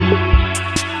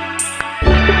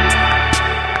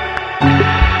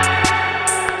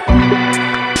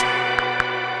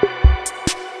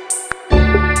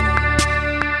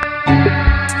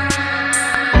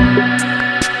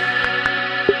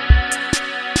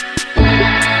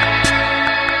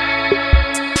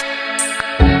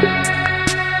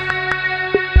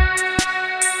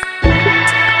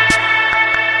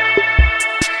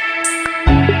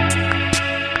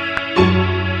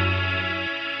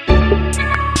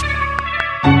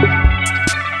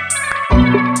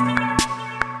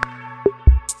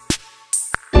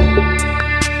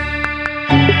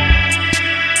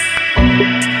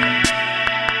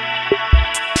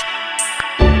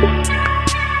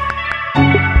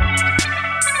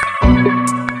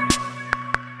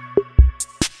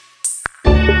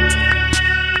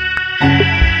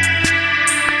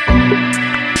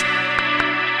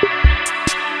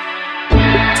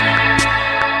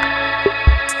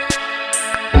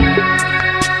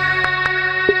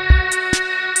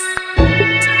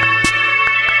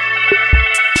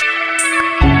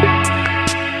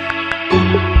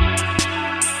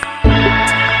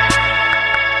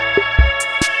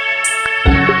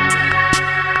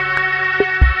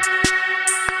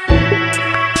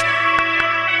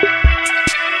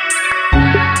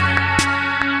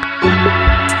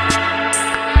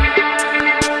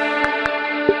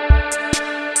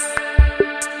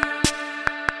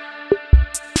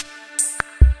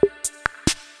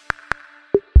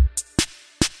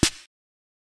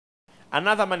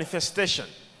Another manifestation.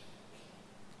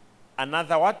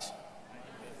 Another what?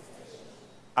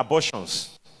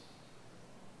 Abortions.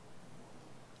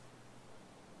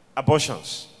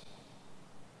 Abortions.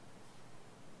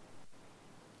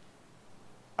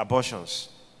 Abortions.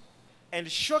 And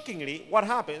shockingly, what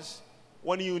happens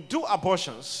when you do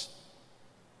abortions,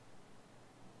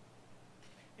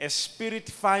 a spirit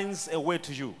finds a way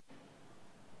to you.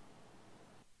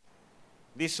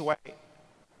 This way,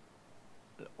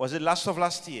 was it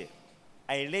last year?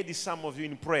 I led some of you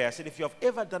in prayer. I said, if you have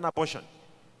ever done abortion,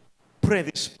 pray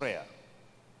this prayer.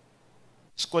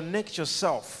 Disconnect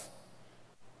yourself.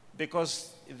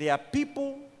 Because there are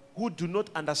people who do not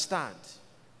understand.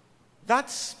 That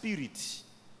spirit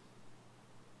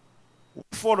will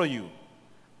follow you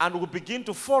and will begin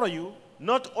to follow you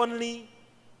not only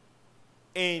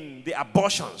in the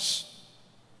abortions,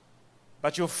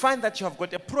 but you'll find that you have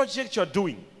got a project you're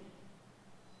doing.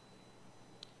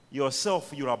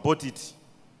 Yourself, you'll abort it.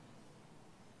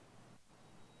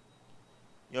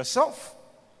 Yourself.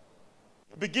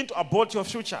 You begin to abort your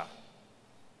future.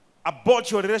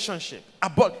 Abort your relationship.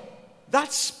 Abort.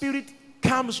 That spirit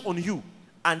comes on you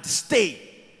and stay.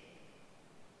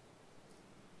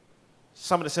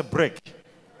 Somebody say break.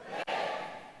 Break.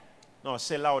 No,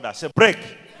 say louder. Say break.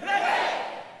 Break.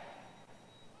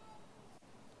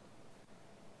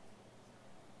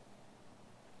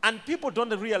 And people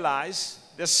don't realize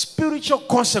the spiritual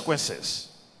consequences.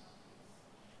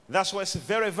 That's why it's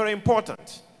very, very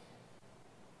important.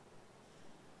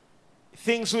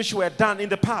 Things which were done in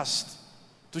the past,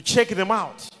 to check them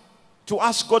out, to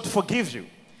ask God to forgive you.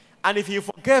 And if He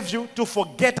forgives you, to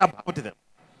forget about them.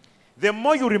 The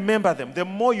more you remember them, the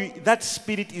more that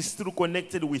spirit is still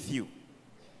connected with you.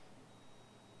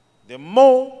 The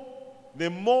more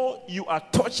you are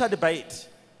tortured by it,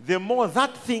 the more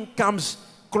that thing comes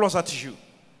closer to you.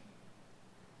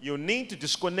 You need to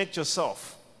disconnect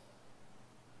yourself.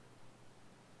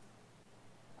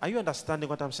 Are you understanding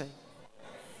what I'm saying?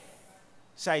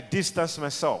 Say, I distance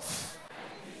myself.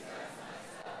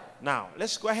 Now,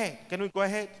 let's go ahead. Can we go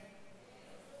ahead?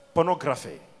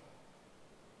 Pornography.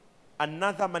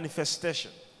 Another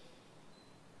manifestation.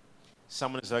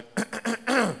 Someone is like,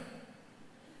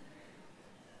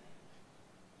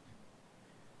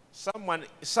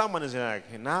 someone is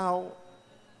like, now,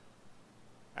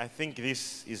 I think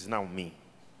this is now me.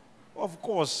 Of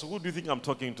course, who do you think I'm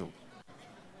talking to?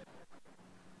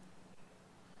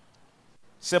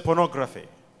 Say pornography.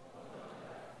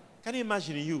 Can you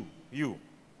imagine you,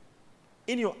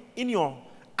 in your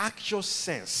actual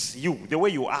sense, you, the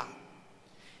way you are?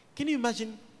 Can you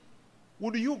imagine,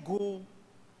 would you go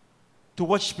to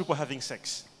watch people having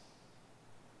sex?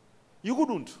 You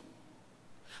wouldn't.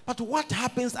 But what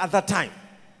happens at that time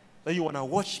that you want to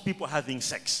watch people having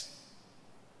sex?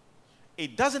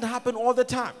 It doesn't happen all the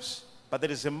times, but there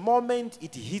is a moment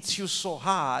it hits you so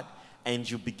hard and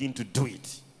you begin to do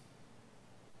it.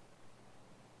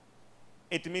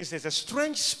 It means there's a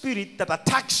strange spirit that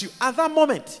attacks you at that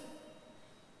moment.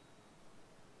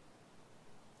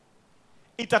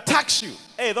 It attacks you.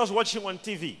 Hey, those watching on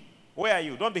TV, where are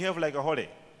you? Don't behave like a holy.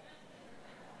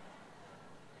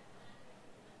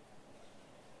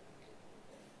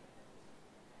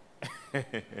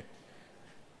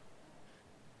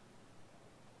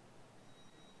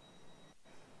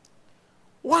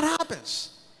 What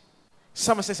happens?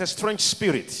 Someone says a strange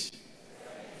spirit.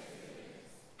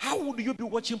 How would you be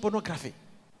watching pornography?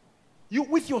 You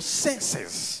with your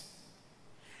senses.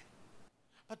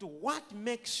 But what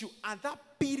makes you at that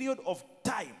period of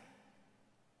time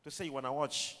to say you want to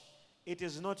watch? It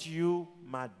is not you,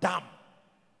 madam.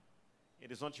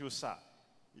 It is not you, sir.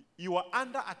 You are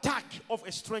under attack of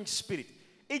a strange spirit.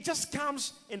 It just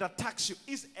comes and attacks you.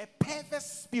 It's a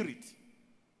perverse spirit.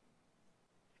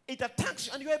 It attacks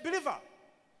you and you're a believer.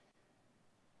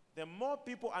 The more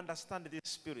people understand these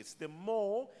spirits, the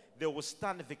more they will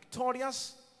stand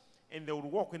victorious and they will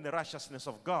walk in the righteousness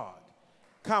of God.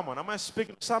 Come on, am I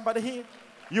speaking to somebody here?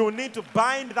 You need to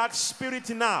bind that spirit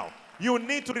now. You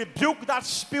need to rebuke that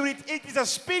spirit. It is a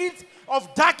spirit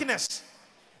of darkness.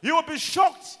 You will be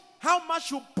shocked how much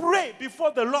you pray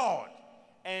before the Lord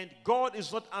and God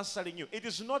is not answering you. It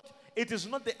is not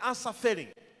the answer failing,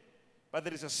 but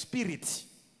there is a spirit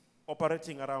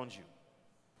operating around you.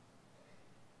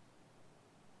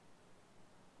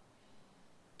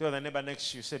 Tell the neighbor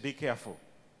next to you, say, be careful.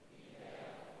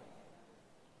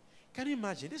 Can you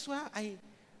imagine? This is why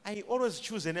I always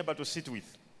choose a neighbor to sit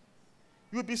with.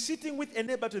 You'll be sitting with a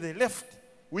neighbor to the left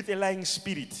with a lying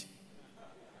spirit.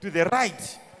 To the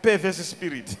right, perverse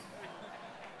spirit.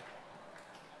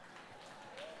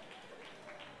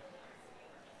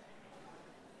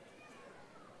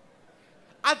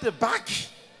 at the back.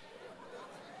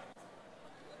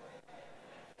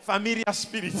 Familiar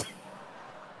spirit.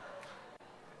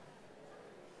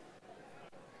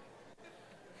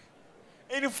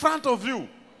 In front of you,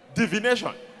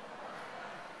 divination.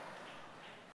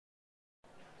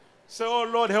 Say, oh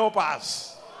Lord, help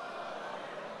us.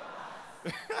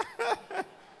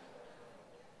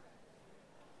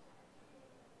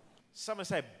 Someone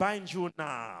say, bind you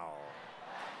now.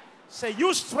 Say,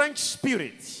 you strange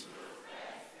spirit.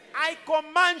 I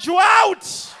command you out.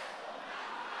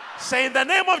 Say, in the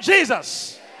name of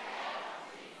Jesus.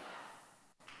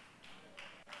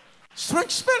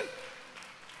 Strange spirit.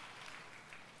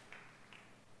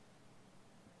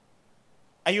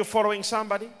 Are you following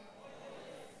somebody?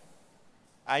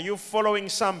 Are you following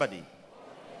somebody?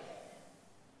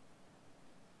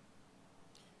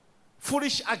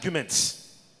 Foolish arguments.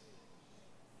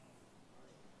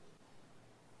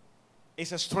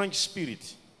 It's a strange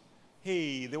spirit.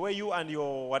 Hey, the way you and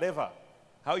your whatever,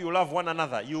 how you love one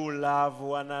another, you love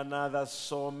one another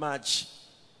so much.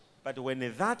 But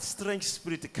when that strange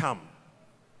spirit comes,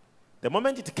 the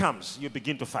moment it comes, you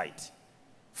begin to fight.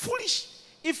 Foolish.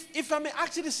 If I may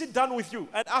actually sit down with you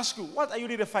and ask you, what are you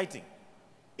really fighting?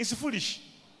 It's foolish.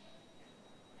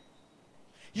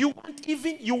 You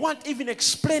won't even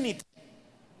explain it.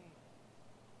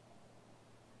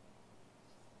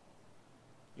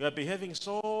 You are behaving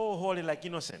so holy, like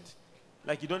innocent,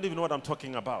 like you don't even know what I'm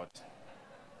talking about.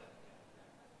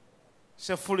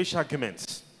 Say foolish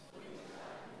arguments.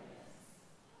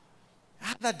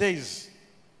 Other days,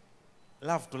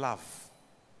 love to laugh.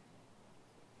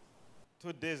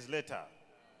 2 days later,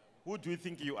 who do you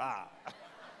think you are?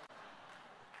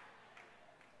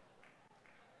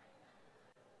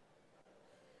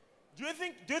 Do you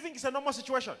think it's a normal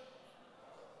situation?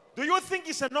 Do you think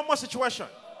it's a normal situation?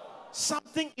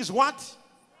 Something is what?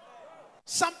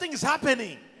 Something is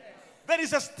happening. There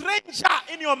is a stranger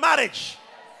in your marriage.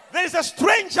 There is a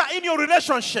stranger in your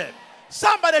relationship.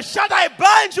 Somebody shout, I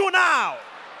bind you now.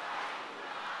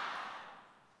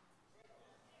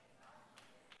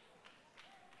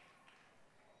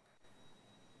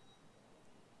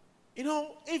 You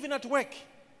know, even at work,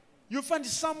 you find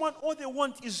someone, all they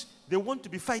want is they want to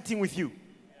be fighting with you.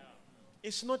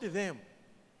 It's not them.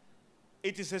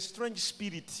 It is a strange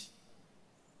spirit.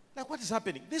 Like, what is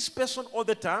happening? This person all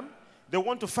the time, they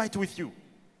want to fight with you.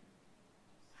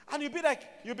 And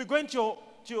you'll be going to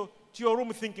your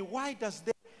room thinking, why does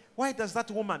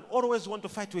that woman always want to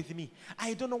fight with me?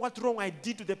 I don't know what wrong I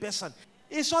did to the person.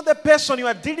 It's not the person. You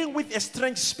are dealing with a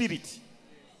strange spirit.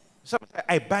 So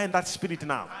I bind that spirit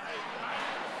now.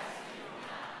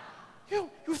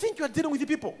 You think you are dealing with the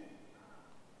people.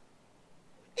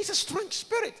 It's a strange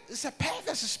spirit. It's a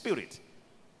perverse spirit.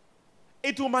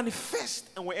 It will manifest,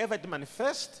 and wherever it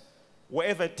manifests,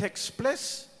 wherever it takes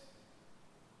place,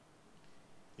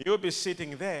 you'll be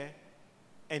sitting there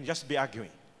and just be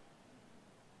arguing.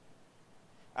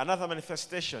 Another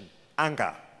manifestation,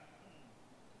 anger.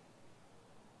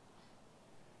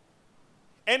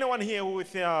 Anyone here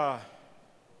with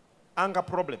anger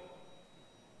problem?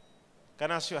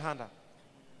 Can I ask your hand up?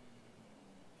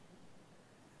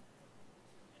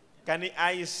 Can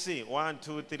I see? 1,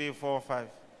 2, 3, 4, 5.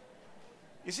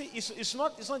 You see, it's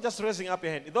not just raising up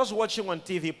your hand. Those watching on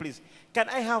TV, please. Can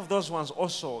I have those ones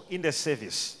also in the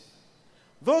service?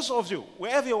 Those of you,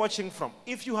 wherever you're watching from,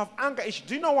 if you have anger issues,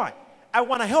 do you know why? I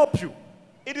want to help you.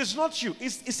 It is not you.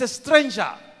 It's a stranger.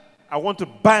 I want to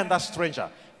bind that stranger.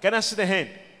 Can I see the hand?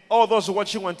 All those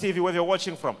watching on TV, wherever you're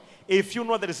watching from, if you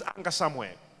know there is anger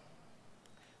somewhere,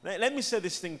 let me say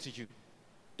this thing to you.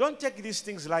 Don't take these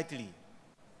things lightly.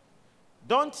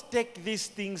 Don't take these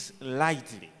things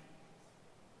lightly.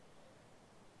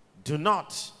 Do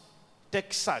not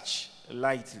take such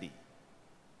lightly.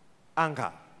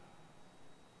 Anger.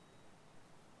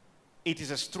 It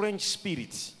is a strange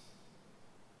spirit.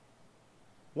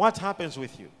 What happens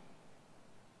with you?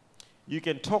 You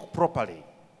can talk properly.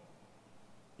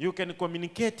 You can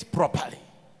communicate properly.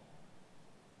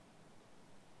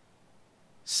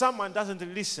 Someone doesn't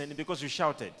listen because you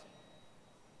shouted.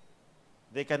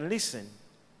 They can listen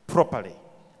properly.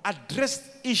 Address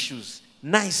issues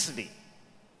nicely.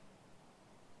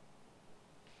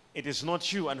 It is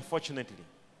not you, unfortunately.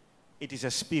 It is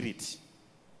a spirit.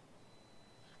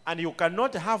 And you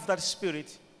cannot have that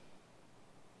spirit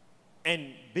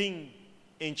and being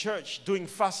in church, doing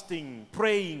fasting,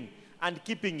 praying, and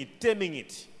keeping it, taming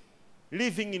it,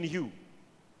 living in you.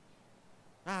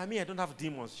 I don't have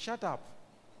demons. Shut up.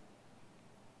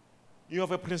 You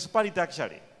have a principality,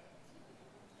 actually.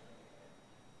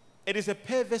 It is a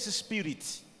perverse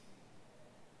spirit.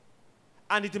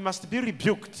 And it must be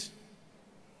rebuked.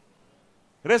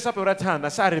 Raise up your right hand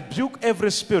and say, I rebuke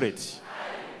every spirit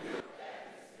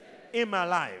in my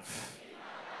life.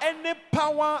 Any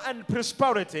power and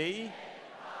prosperity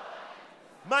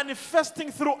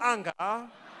manifesting through anger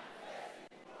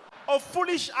or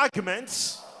foolish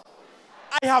arguments,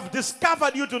 I have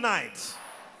discovered you tonight.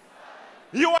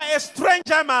 You are a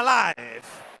stranger in my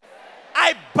life.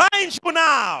 I bind you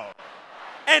now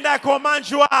and I command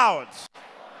you out.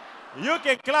 You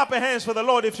can clap your hands for the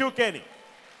Lord if you can.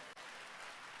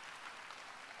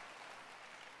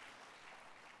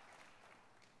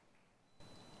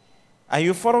 Are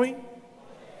you following?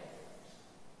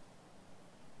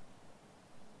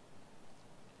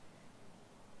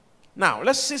 Now,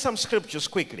 let's see some scriptures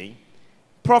quickly.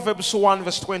 Proverbs 1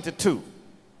 verse 22.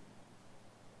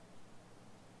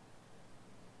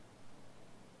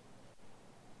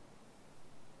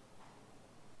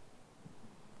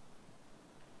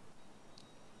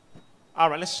 All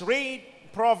right, let's read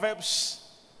Proverbs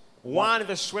 1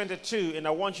 verse 22, and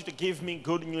I want you to give me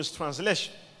Good News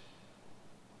Translation.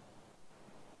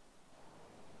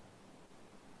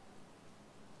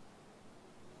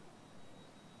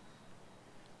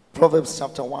 Proverbs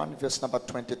chapter 1, verse number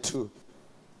 22.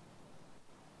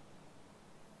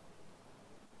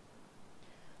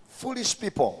 Foolish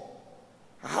people,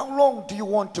 how long do you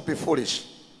want to be foolish?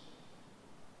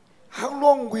 How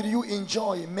long will you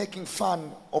enjoy making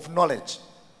fun of knowledge?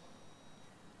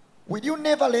 Will you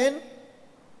never learn?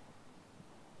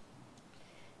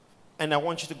 And I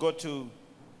want you to go to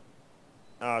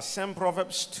same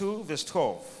Proverbs 2 verse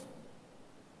 12.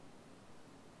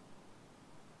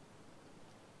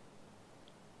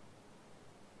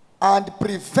 And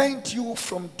prevent you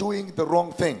from doing the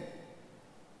wrong thing.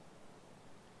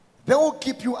 They will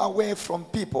keep you away from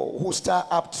people who stir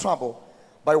up trouble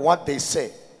by what they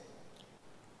say.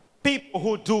 People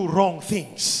who do wrong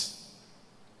things.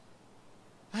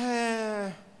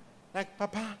 Like,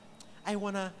 Papa, I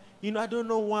wanna, I don't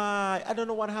know why. I don't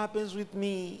know what happens with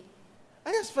me.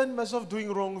 I just find myself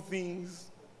doing wrong things.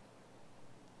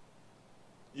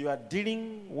 You are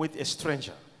dealing with a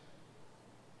stranger.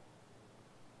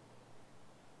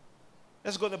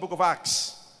 Let's go to the book of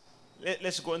Acts.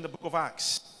 Let's go in the book of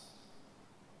Acts.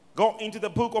 Go into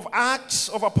the book of Acts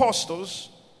of Apostles,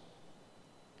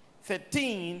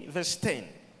 13 verse 10.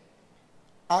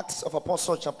 Acts of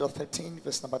Apostles chapter 13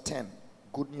 verse number 10.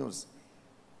 Good news.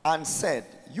 And said,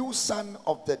 you son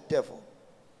of the devil,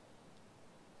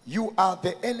 you are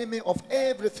the enemy of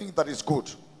everything that is good.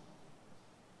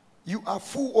 You are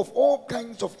full of all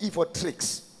kinds of evil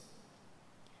tricks.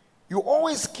 You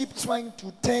always keep trying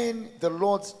to turn the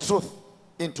Lord's truth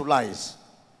into lies.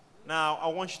 Now, I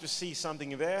want you to see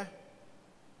something there.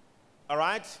 All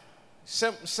right?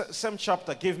 Same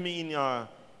chapter. Give me in your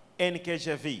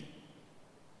NKJV.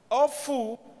 O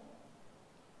fool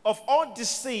of all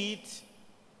deceit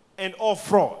and all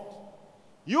fraud,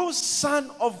 you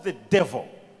son of the devil,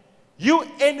 you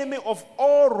enemy of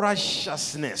all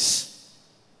righteousness,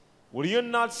 will you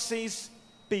not cease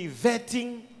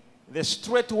perverting the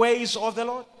straight ways of the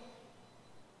Lord?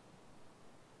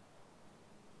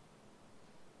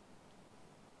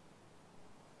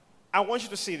 I want you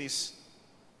to see this.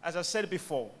 As I said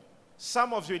before,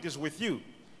 some of you it is with you.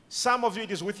 Some of you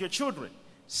it is with your children.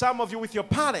 Some of you with your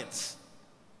parents.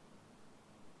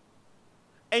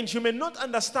 And you may not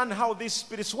understand how these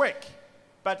spirits work,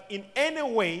 but in any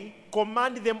way,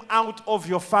 command them out of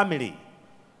your family.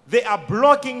 They are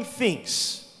blocking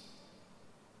things.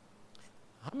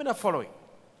 How many are following?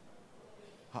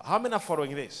 How many are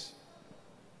following this?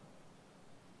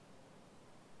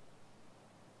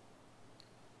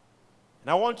 And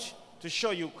I want to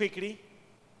show you quickly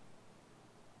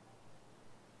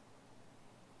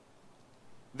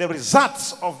the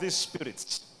results of these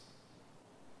spirits.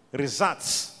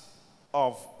 Results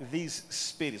of these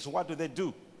spirits. What do they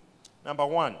do? Number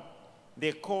one,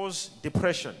 they cause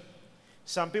depression.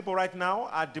 Some people right now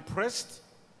are depressed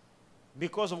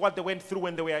because of what they went through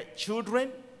when they were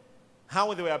children,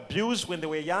 how they were abused when they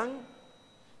were young.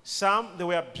 Some, they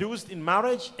were abused in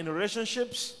marriage, in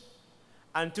relationships.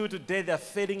 Until today, they're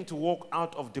failing to walk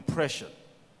out of depression.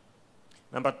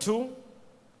 Number two,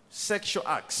 sexual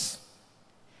acts.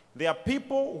 There are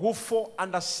people who fall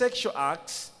under sexual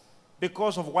acts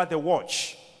because of what they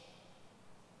watch.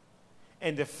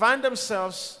 And they find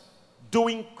themselves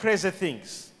doing crazy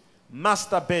things.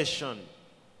 Masturbation,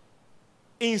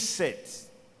 incest,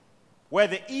 where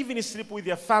they even sleep with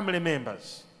their family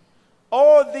members.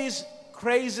 All these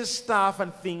crazy stuff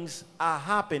and things are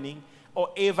happening or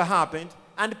ever happened,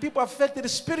 and people are affected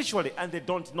spiritually and they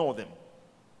don't know them.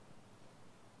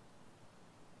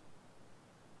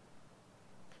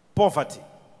 Poverty.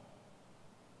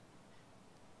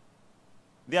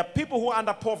 There are people who are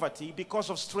under poverty because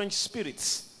of strange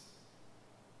spirits.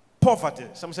 Poverty.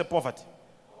 Some say poverty.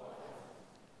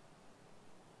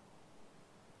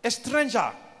 A stranger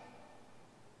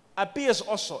appears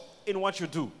also in what you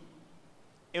do.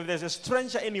 If there's a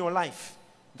stranger in your life,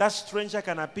 that stranger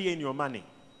can appear in your money.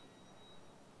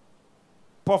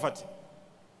 Poverty.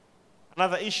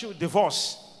 Another issue,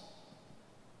 divorce.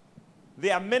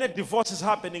 There are many divorces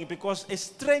happening because a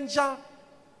stranger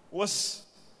was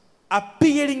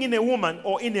appearing in a woman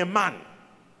or in a man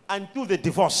until they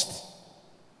divorced.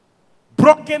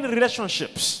 Broken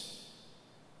relationships.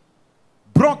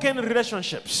 Broken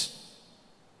relationships.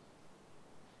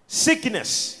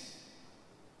 Sickness.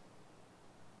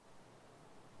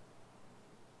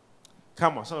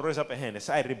 Come on, someone raise up a hand and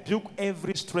say, I rebuke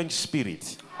every strange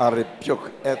spirit. I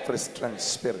rebuke every strange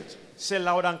spirit. Say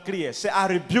loud and clear. Say, I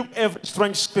rebuke every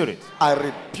strange spirit. I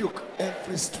rebuke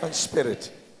every strange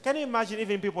spirit. Can you imagine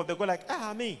even people, they go like,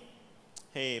 me.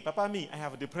 Hey, Papa, me, I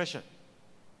have a depression.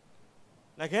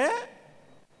 Like,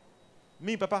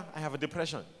 Me, Papa, I have a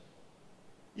depression.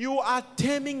 You are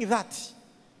taming that.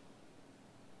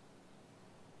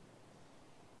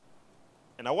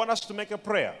 And I want us to make a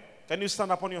prayer. Can you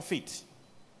stand up on your feet?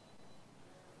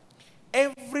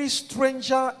 Every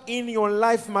stranger in your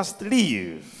life must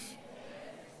leave.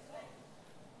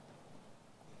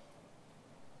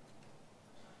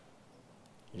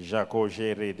 Jaco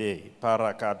Jerede,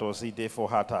 Parakadoside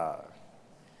Fohata,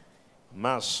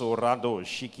 Masorado,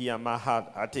 Shikia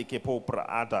Mahad, Atekepo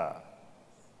Praada,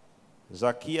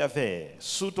 Zakiave,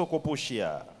 Suto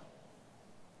Kopushia.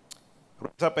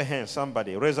 Raise up a hand,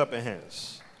 somebody, raise up your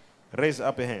hands. Raise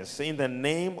up your hands. Say, in the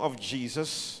name of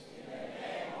Jesus.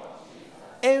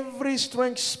 Every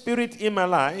strange spirit in my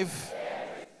life,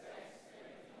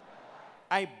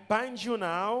 I bind you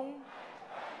now,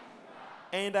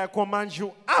 and I command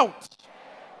you out.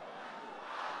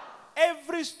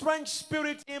 Every strange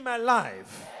spirit in my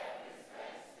life,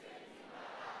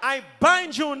 I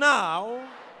bind you now,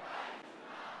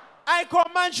 I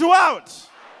command you out.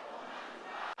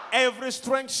 Every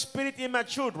strange spirit in my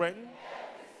children,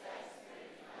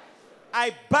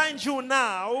 I bind you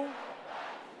now,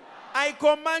 I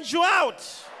command you out.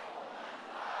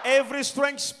 Every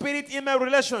strange spirit in my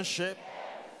relationship,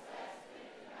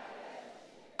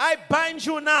 I bind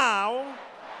you now,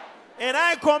 and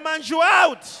I command you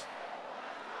out.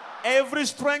 Every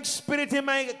strange spirit in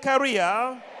my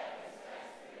career,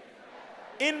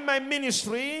 in my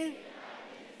ministry,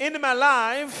 in my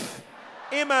life,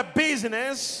 in my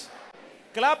business,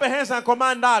 clap your hands and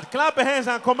command out. Clap your hands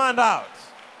and command out.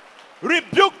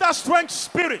 Rebuke that strange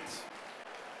spirit.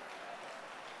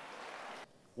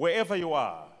 Wherever you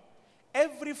are,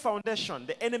 every foundation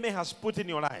the enemy has put in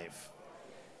your life,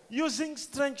 using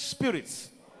strange spirits,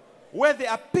 where they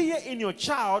appear in your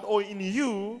child or in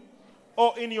you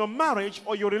or in your marriage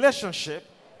or your relationship,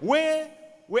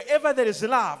 wherever there is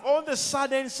love, all of a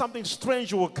sudden something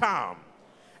strange will come.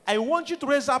 I want you to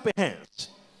raise up your hands.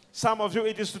 Some of you,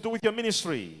 it is to do with your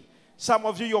ministry. Some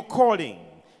of you, your calling.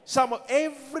 Some of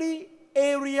every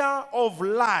area of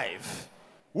life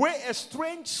where a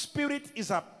strange spirit is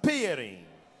appearing.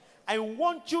 I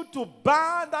want you to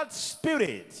bar that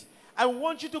spirit. I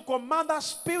want you to command that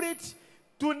spirit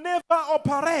to never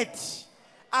operate.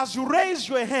 As you raise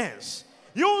your hands,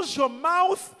 use your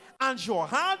mouth and your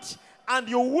heart and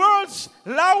your words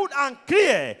loud and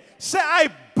clear. Say, I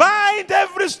bind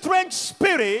every strange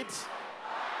spirit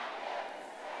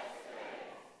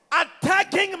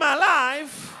attacking my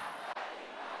life,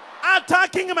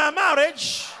 attacking my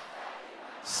marriage.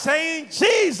 Say in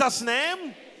Jesus'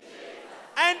 name,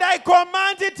 and I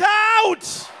command it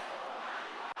out.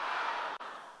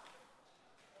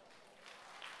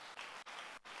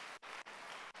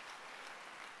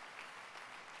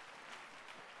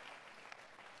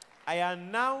 I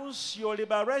announce your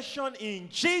liberation in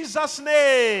Jesus'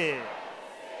 name.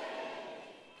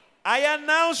 I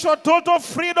announce your total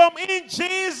freedom in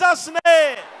Jesus'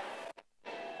 name.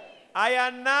 I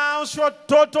announce your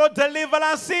total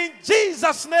deliverance in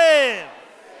Jesus' name.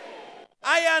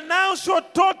 I announce your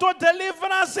total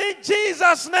deliverance in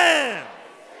Jesus' name.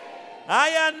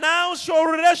 I announce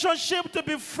your relationship to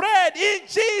be freed in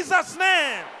Jesus'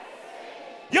 name.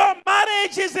 Your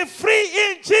marriage is free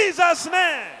in Jesus'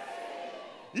 name.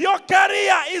 Your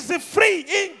career is free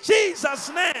in Jesus'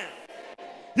 name.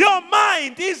 Your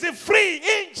mind is free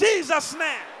in Jesus'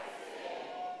 name.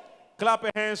 Clap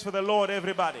your hands for the Lord,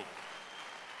 everybody.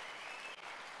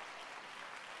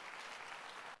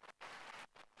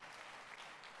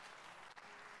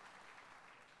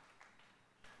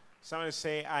 Somebody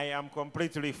say, I am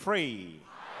completely free.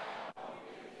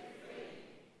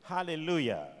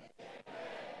 Hallelujah.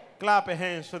 Clap your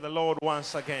hands to the Lord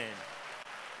once again.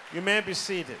 You may be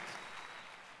seated.